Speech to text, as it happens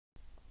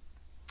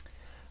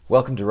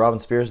Welcome to Robin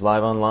Spiers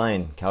Live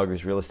Online,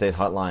 Calgary's real estate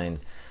hotline.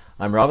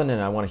 I'm Robin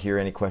and I want to hear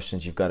any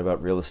questions you've got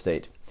about real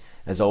estate.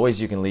 As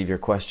always, you can leave your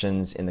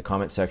questions in the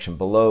comment section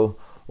below,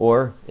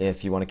 or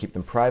if you want to keep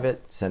them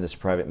private, send us a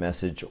private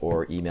message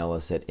or email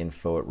us at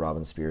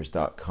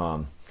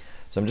info@robinspiers.com.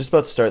 So I'm just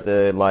about to start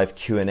the live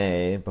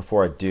Q&A.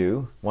 Before I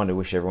do, I wanted to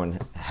wish everyone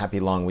a happy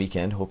long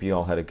weekend. Hope you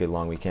all had a good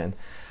long weekend.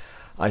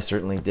 I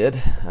certainly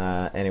did.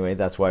 Anyway,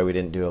 that's why we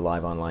didn't do a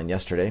live online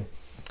yesterday.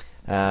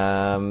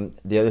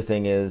 The other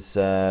thing is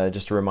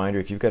just a reminder,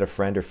 if you've got a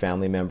friend or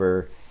family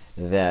member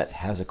that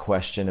has a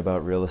question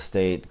about real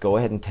estate, go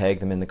ahead and tag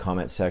them in the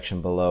comment section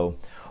below.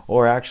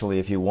 Or actually,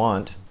 if you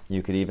want,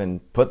 you could even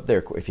put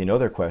if you know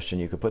their question,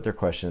 you could put their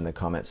question in the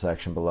comment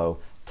section below,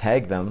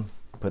 tag them,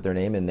 put their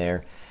name in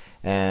there,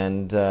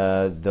 and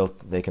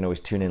they can always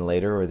tune in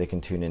later or they can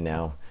tune in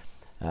now.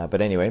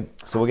 But anyway,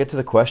 so we'll get to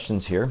the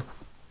questions here.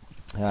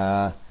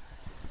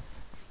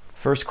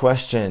 First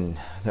question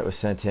that was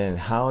sent in: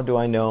 how do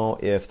I know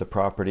if the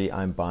property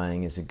I'm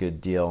buying is a good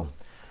deal?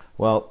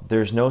 Well,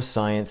 there's no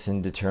science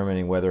in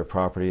determining whether a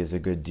property is a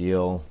good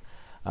deal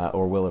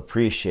or will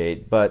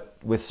appreciate, but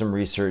with some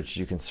research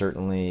you can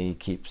certainly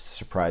keep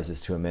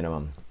surprises to a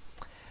minimum.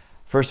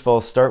 First of all,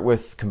 start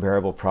with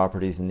comparable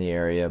properties in the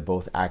area,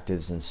 both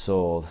actives and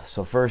sold.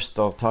 So first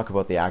I'll talk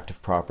about the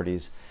active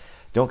properties.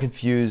 Don't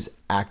confuse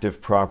active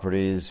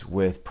properties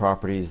with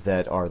properties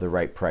that are the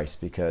right price,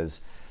 because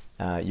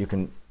you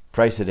can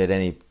price it at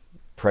any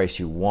price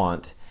you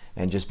want,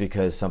 and just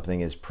because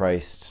something is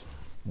priced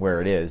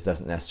where it is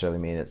doesn't necessarily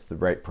mean it's the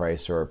right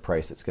price or a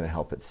price that's going to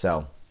help it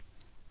sell.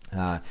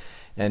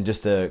 And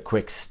just a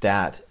quick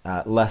stat,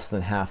 less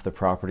than half the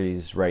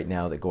properties right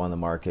now that go on the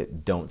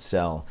market don't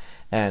sell,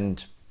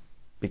 and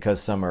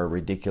because some are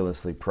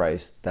ridiculously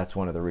priced, that's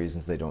one of the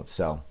reasons they don't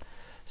sell.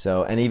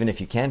 So, and even if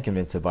you can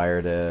convince a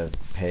buyer to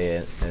pay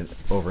an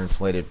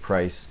overinflated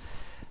price,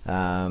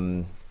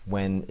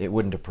 when it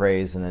wouldn't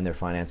appraise, and then their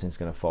financing is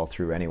going to fall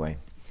through anyway.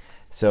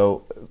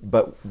 So,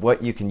 but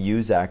what you can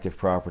use active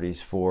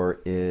properties for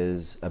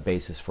is a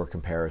basis for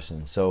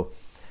comparison. So,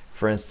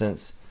 for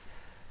instance,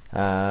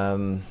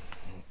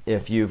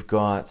 if you've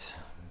got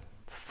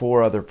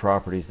 4 other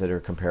properties that are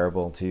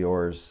comparable to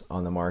yours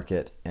on the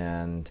market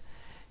and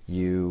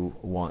you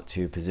want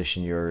to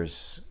position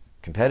yours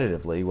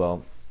competitively,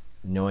 well,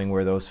 knowing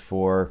where those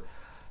 4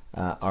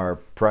 are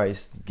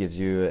priced gives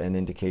you an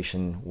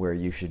indication where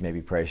you should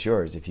maybe price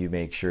yours. If you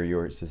make sure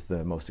yours is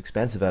the most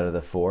expensive out of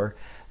the 4,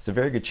 it's a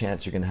very good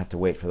chance you're going to have to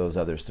wait for those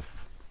other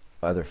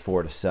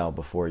 4 to sell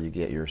before you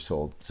get yours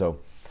sold. So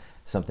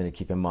something to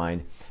keep in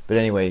mind. But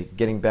anyway,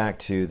 getting back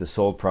to the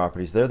sold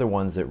properties, they're the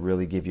ones that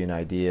really give you an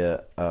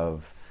idea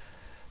of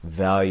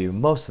value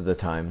most of the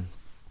time,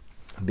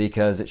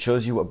 because it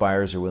shows you what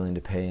buyers are willing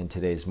to pay in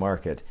today's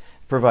market,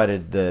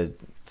 provided the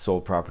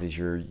sold properties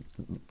you're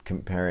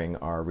comparing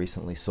are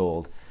recently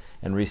sold.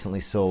 And recently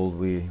sold,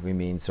 we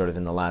mean sort of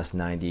in the last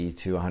 90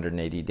 to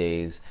 180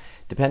 days.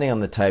 Depending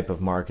on the type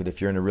of market, if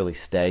you're in a really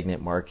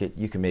stagnant market,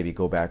 you can maybe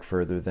go back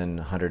further than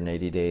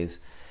 180 days.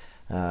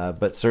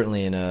 But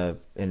certainly in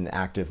an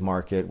active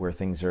market where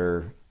things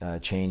are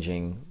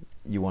changing,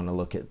 you want to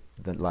look at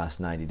the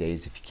last 90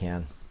 days if you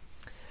can.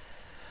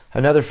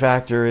 Another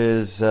factor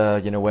is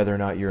whether or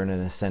not you're in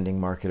an ascending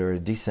market or a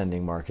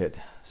descending market.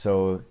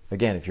 So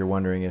again, if you're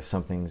wondering if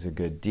something's a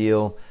good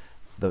deal,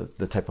 the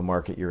type of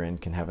market you're in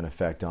can have an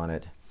effect on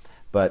it.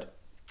 But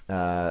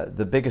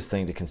the biggest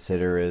thing to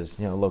consider is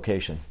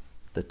location,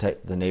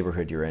 the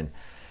neighborhood you're in.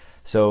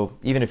 So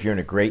even if you're in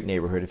a great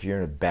neighborhood, if you're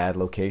in a bad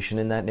location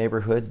in that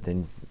neighborhood,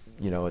 then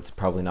it's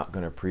probably not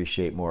going to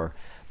appreciate more.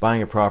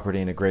 Buying a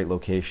property in a great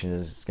location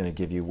is going to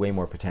give you way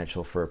more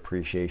potential for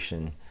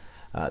appreciation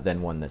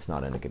than one that's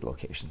not in a good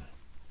location.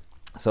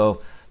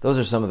 So those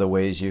are some of the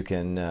ways you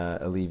can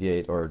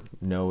alleviate or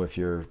know if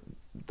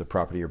the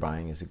property you're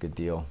buying is a good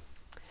deal.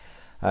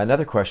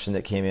 Another question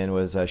that came in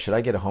was, should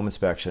I get a home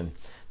inspection?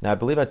 Now, I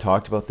believe I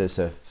talked about this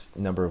a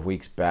number of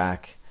weeks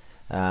back.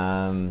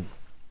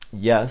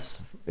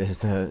 Yes is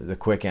the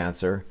quick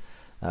answer,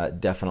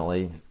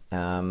 definitely.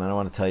 And I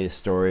want to tell you a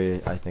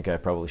story. I think I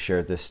probably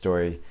shared this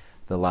story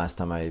the last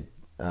time I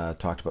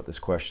talked about this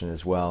question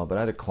as well. But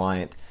I had a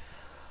client,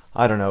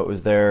 I don't know, it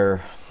was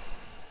their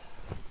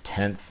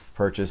 10th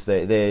purchase.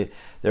 They're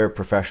a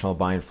professional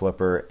buy and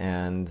flipper,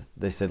 and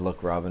they said,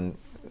 look, Robin,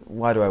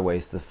 why do I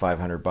waste the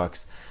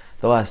 $500?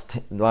 The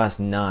last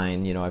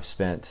 9, I've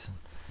spent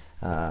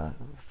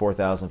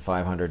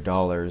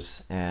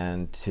 $4,500,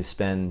 and to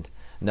spend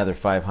another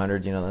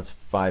 $500, that's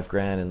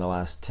 $5,000 in the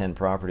last 10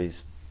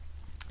 properties.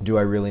 Do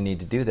I really need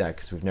to do that?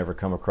 Because we've never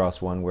come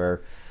across one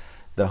where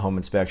the home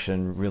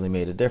inspection really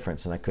made a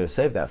difference, and I could have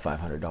saved that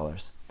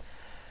 $500.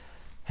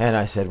 And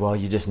I said, well,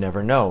 you just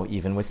never know.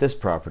 Even with this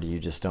property, you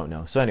just don't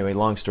know. So anyway,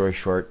 long story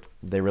short,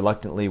 they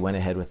reluctantly went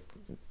ahead with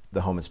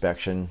the home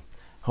inspection.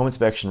 Home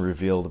inspection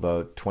revealed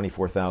about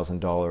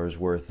 $24,000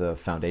 worth of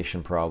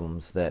foundation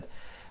problems that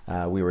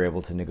we were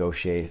able to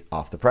negotiate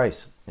off the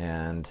price.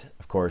 And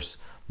of course,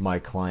 my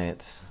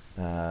clients,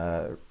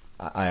 I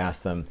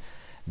asked them,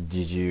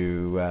 did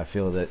you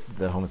feel that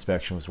the home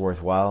inspection was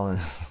worthwhile?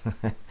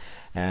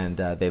 And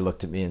they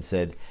looked at me and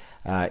said,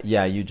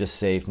 yeah, you just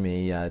saved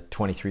me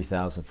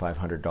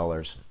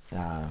 $23,500.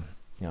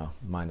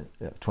 Minus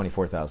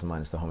 $24,000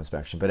 minus the home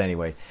inspection. But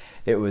anyway,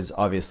 it was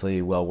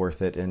obviously well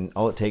worth it. And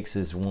all it takes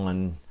is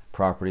one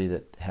property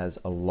that has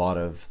a lot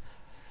of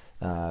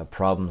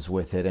problems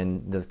with it.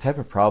 And the type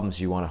of problems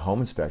you want a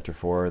home inspector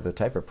for are the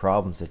type of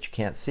problems that you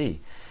can't see.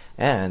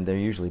 And they're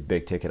usually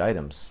big ticket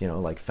items,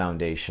 like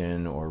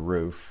foundation or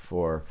roof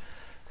or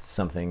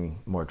something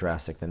more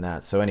drastic than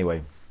that. So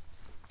anyway,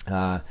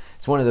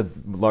 it's one of the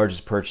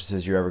largest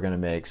purchases you're ever going to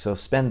make. So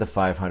spend the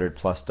 $500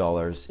 plus.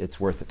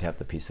 It's worth it to have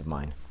the peace of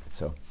mind.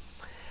 So,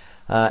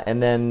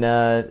 and then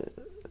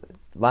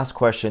last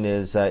question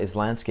is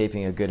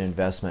landscaping a good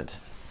investment?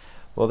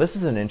 Well, this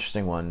is an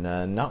interesting one,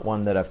 not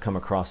one that I've come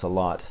across a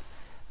lot.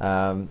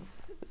 The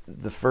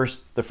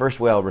first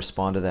way I'll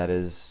respond to that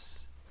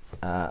is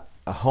a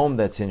home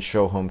that's in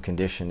show home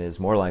condition is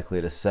more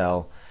likely to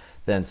sell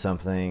than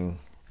something,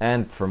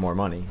 and for more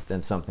money,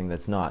 than something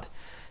that's not.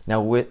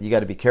 Now, you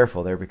got to be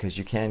careful there, because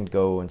you can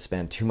go and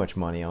spend too much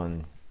money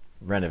on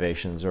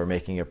renovations or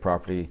making a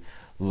property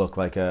look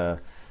like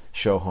a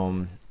show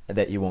home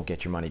that you won't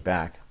get your money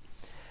back.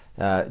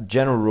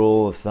 General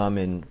rule of thumb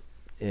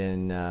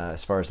in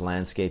as far as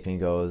landscaping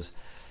goes,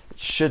 it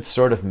should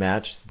sort of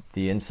match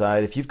the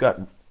inside. If you've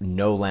got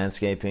no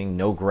landscaping,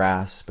 no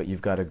grass, but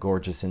you've got a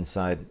gorgeous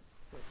inside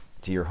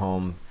to your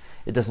home,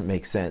 it doesn't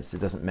make sense.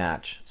 It doesn't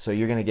match. So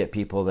you're going to get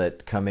people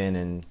that come in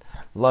and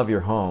love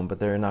your home, but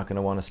they're not going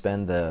to want to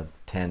spend the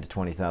 $10,000 to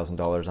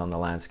 $20,000 on the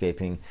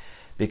landscaping,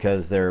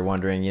 because they're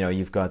wondering,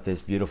 you've got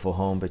this beautiful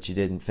home, but you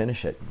didn't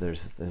finish it.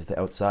 There's the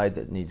outside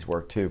that needs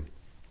work too.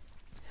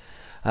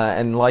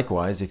 And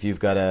likewise, if you've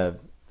got a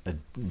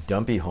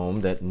dumpy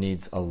home that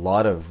needs a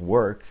lot of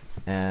work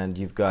and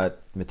you've got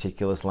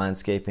meticulous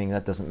landscaping,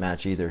 that doesn't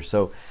match either.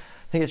 So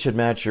I think it should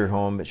match your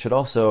home. It should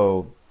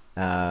also,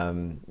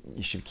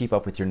 you should keep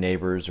up with your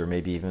neighbors, or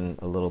maybe even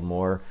a little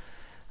more.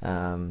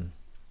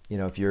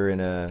 If you're in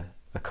a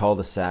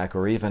cul-de-sac,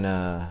 or even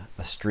a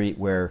street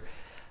where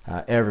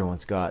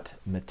everyone's got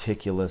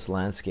meticulous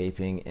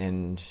landscaping,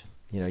 and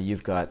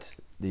you've got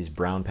these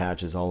brown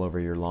patches all over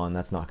your lawn,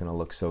 that's not going to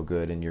look so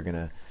good, and you're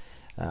going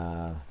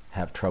to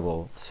have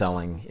trouble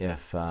selling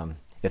if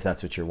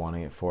that's what you're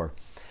wanting it for.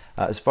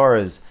 As far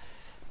as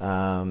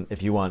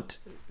if you want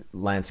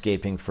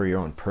landscaping for your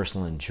own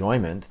personal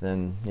enjoyment,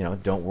 then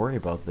don't worry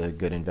about the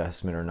good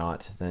investment or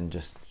not. Then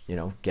just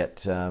get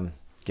the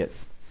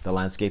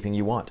landscaping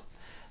you want.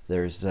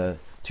 There's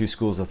two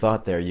schools of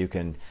thought there. You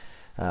can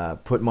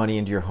put money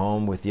into your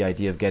home with the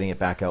idea of getting it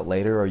back out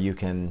later, or you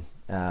can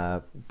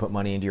put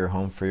money into your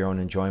home for your own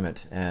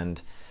enjoyment.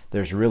 And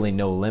there's really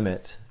no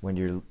limit when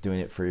you're doing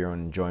it for your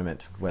own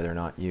enjoyment, whether or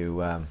not you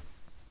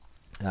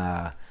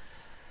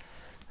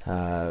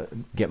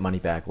get money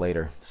back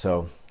later.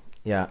 So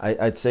yeah,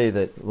 I'd say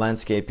that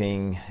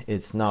landscaping,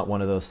 it's not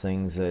one of those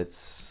things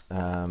that's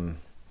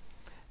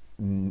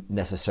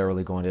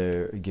necessarily going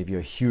to give you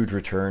a huge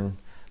return,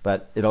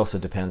 but it also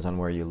depends on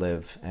where you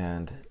live,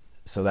 and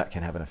so that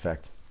can have an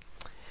effect.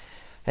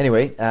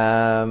 Anyway,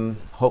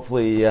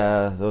 hopefully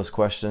those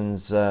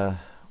questions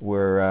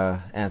were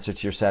answered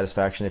to your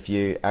satisfaction. If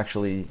you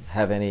actually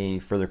have any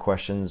further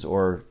questions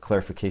or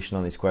clarification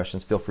on these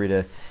questions, feel free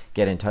to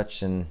get in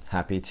touch, and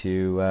happy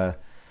to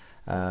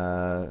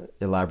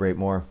elaborate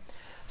more.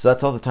 So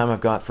that's all the time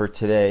I've got for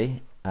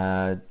today.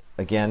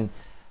 Again,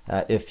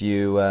 if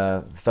you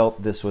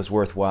felt this was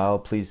worthwhile,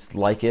 please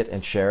like it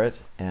and share it,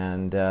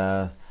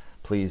 and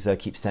please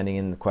keep sending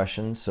in the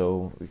questions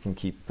so we can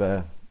keep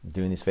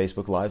doing these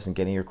Facebook Lives and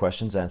getting your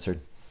questions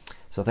answered.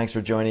 So thanks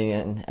for joining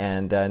in,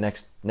 and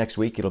next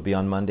week it'll be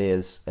on Monday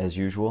as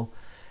usual.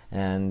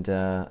 And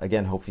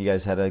again, hope you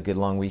guys had a good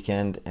long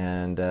weekend,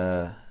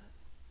 and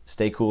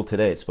stay cool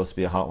today. It's supposed to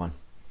be a hot one.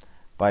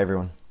 Bye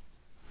everyone.